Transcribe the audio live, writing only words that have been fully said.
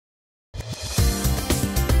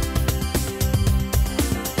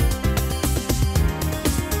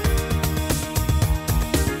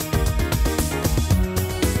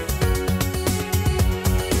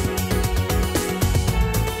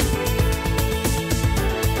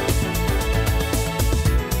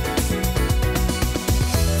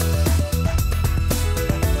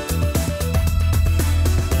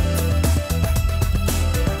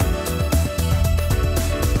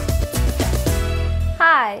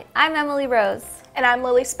Hi, I'm Emily Rose. And I'm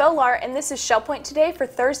Lily Spillar, and this is ShellPoint Today for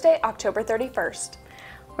Thursday, October 31st.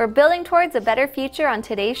 We're building towards a better future on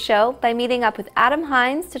today's show by meeting up with Adam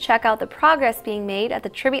Hines to check out the progress being made at the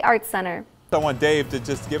Tribby Arts Center. I want Dave to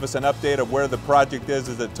just give us an update of where the project is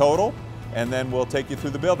as a total, and then we'll take you through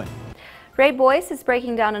the building. Ray Boyce is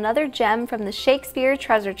breaking down another gem from the Shakespeare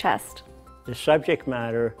treasure chest. The subject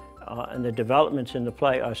matter and the developments in the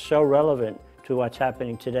play are so relevant to what's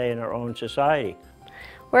happening today in our own society.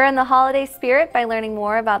 We're in the holiday spirit by learning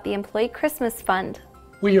more about the Employee Christmas Fund.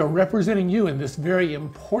 We are representing you in this very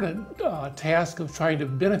important task of trying to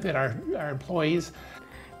benefit our employees.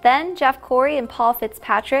 Then Jeff Corey and Paul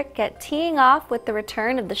Fitzpatrick get teeing off with the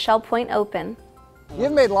return of the ShellPoint Open.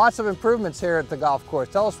 You've made lots of improvements here at the golf course.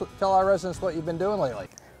 Tell our residents what you've been doing lately.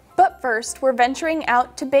 But first, we're venturing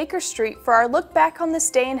out to Baker Street for our look back on this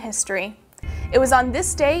day in history. It was on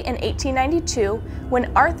this day in 1892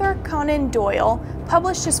 when Arthur Conan Doyle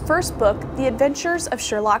published his first book, The Adventures of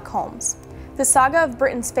Sherlock Holmes. The saga of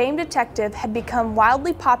Britain's famed detective had become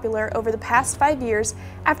wildly popular over the past 5 years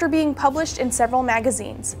after being published in several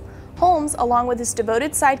magazines. Holmes, along with his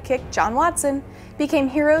devoted sidekick, John Watson, became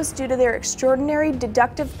heroes due to their extraordinary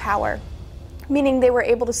deductive power, meaning they were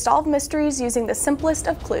able to solve mysteries using the simplest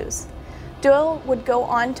of clues. Doyle would go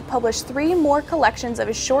on to publish 3 more collections of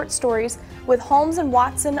his short stories, with Holmes and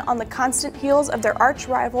Watson on the constant heels of their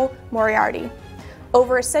arch-rival Moriarty.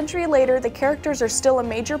 Over a century later, the characters are still a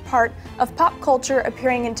major part of pop culture,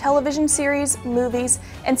 appearing in television series, movies,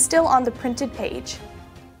 and still on the printed page.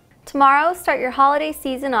 Tomorrow, start your holiday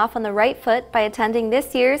season off on the right foot by attending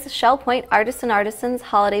this year's ShellPoint Artists and Artisans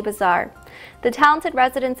Holiday Bazaar. The talented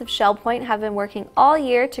residents of ShellPoint have been working all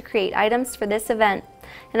year to create items for this event.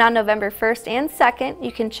 And on November 1st and 2nd,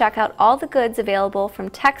 you can check out all the goods available from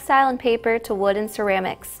textile and paper to wood and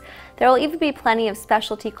ceramics. There will even be plenty of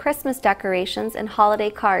specialty Christmas decorations and holiday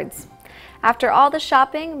cards. After all the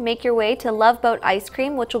shopping, make your way to Love Boat Ice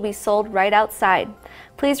Cream, which will be sold right outside.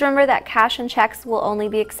 Please remember that cash and checks will only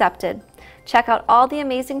be accepted. Check out all the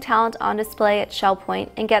amazing talent on display at ShellPoint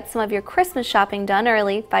and get some of your Christmas shopping done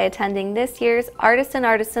early by attending this year's Artists and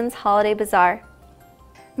Artisans Holiday Bazaar.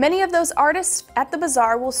 Many of those artists at the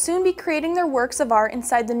bazaar will soon be creating their works of art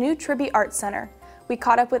inside the new Tribby Arts Center. We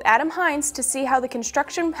caught up with Adam Hines to see how the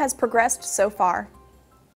construction has progressed so far.